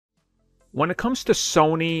When it comes to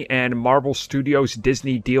Sony and Marvel Studios,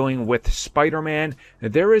 Disney dealing with Spider-Man,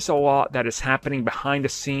 there is a lot that is happening behind the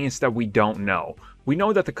scenes that we don't know. We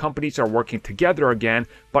know that the companies are working together again,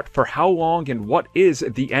 but for how long and what is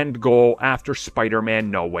the end goal after Spider-Man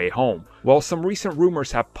No Way Home? Well, some recent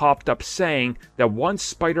rumors have popped up saying that once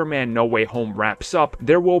Spider-Man No Way Home wraps up,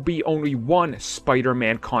 there will be only one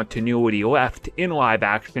Spider-Man continuity left in live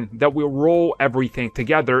action that will roll everything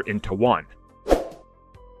together into one.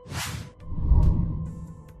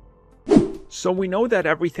 So we know that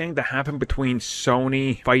everything that happened between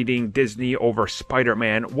Sony fighting Disney over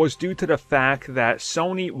Spider-Man was due to the fact that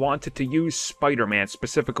Sony wanted to use Spider-Man,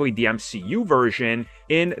 specifically the MCU version,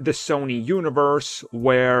 in the Sony universe,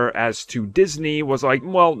 whereas to Disney was like,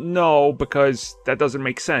 well, no, because that doesn't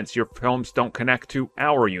make sense. Your films don't connect to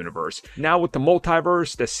our universe. Now with the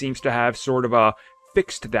multiverse, that seems to have sort of a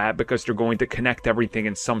fixed that because they're going to connect everything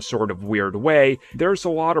in some sort of weird way. There's a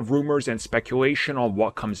lot of rumors and speculation on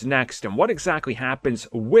what comes next and what exactly happens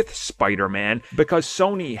with Spider-Man, because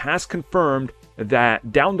Sony has confirmed that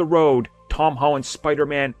down the road, Tom Holland's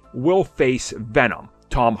Spider-Man will face Venom.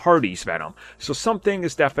 Tom Hardy's Venom. So something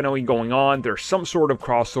is definitely going on. There's some sort of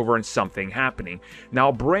crossover and something happening. Now,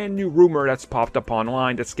 a brand new rumor that's popped up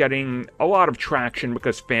online that's getting a lot of traction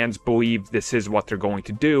because fans believe this is what they're going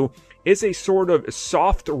to do is a sort of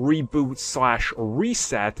soft reboot /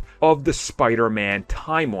 reset of the Spider-Man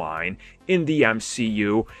timeline in the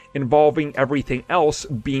MCU, involving everything else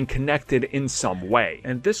being connected in some way.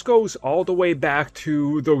 And this goes all the way back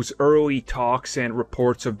to those early talks and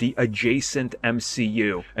reports of the adjacent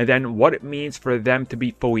MCU, and then what it means for them to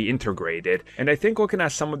be fully integrated. And I think looking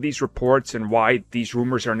at some of these reports and why these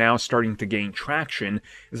rumors are now starting to gain traction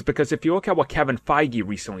is because if you look at what Kevin Feige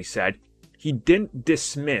recently said, he didn't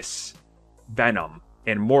dismiss Venom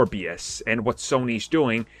and Morbius and what Sony's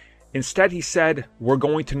doing. Instead, he said, we're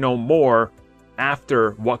going to know more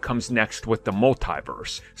after what comes next with the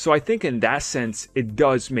multiverse. So I think in that sense, it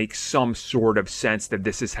does make some sort of sense that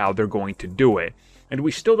this is how they're going to do it. And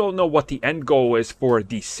we still don't know what the end goal is for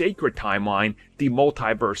the sacred timeline, the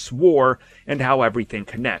multiverse war, and how everything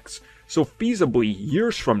connects. So feasibly,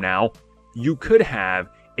 years from now, you could have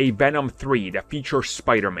a Venom 3 that features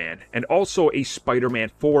Spider-Man, and also a Spider-Man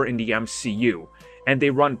 4 in the MCU, and they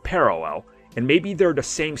run parallel, and maybe they're the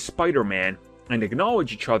same Spider-Man and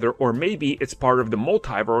acknowledge each other, or maybe it's part of the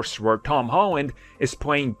multiverse where Tom Holland is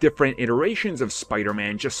playing different iterations of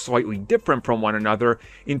Spider-Man, just slightly different from one another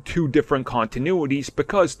in two different continuities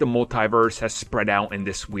because the multiverse has spread out in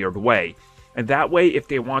this weird way. And that way, if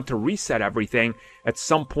they want to reset everything, at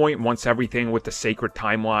some point, once everything with the sacred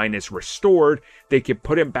timeline is restored, they can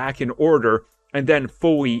put it back in order and then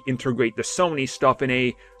fully integrate the Sony stuff in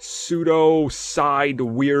a pseudo-side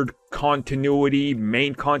weird continuity,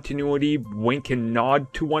 main continuity, wink and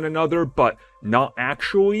nod to one another, but not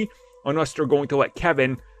actually, unless they're going to let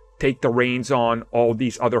Kevin take the reins on all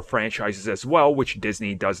these other franchises as well, which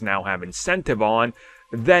Disney does now have incentive on.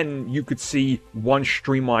 Then you could see one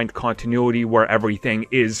streamlined continuity where everything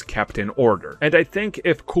is kept in order. And I think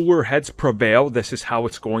if cooler heads prevail, this is how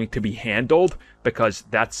it's going to be handled, because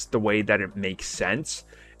that's the way that it makes sense.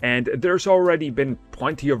 And there's already been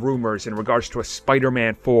plenty of rumors in regards to a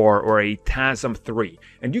Spider-Man 4 or a TASM 3,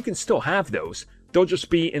 and you can still have those. They'll just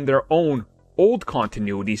be in their own old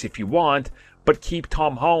continuities if you want, but keep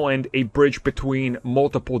Tom Holland a bridge between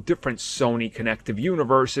multiple different Sony connective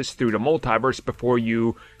universes through the multiverse before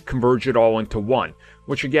you converge it all into one.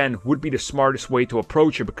 Which again, would be the smartest way to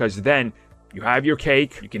approach it, because then you have your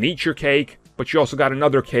cake, you can eat your cake, but you also got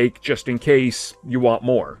another cake just in case you want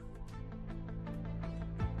more.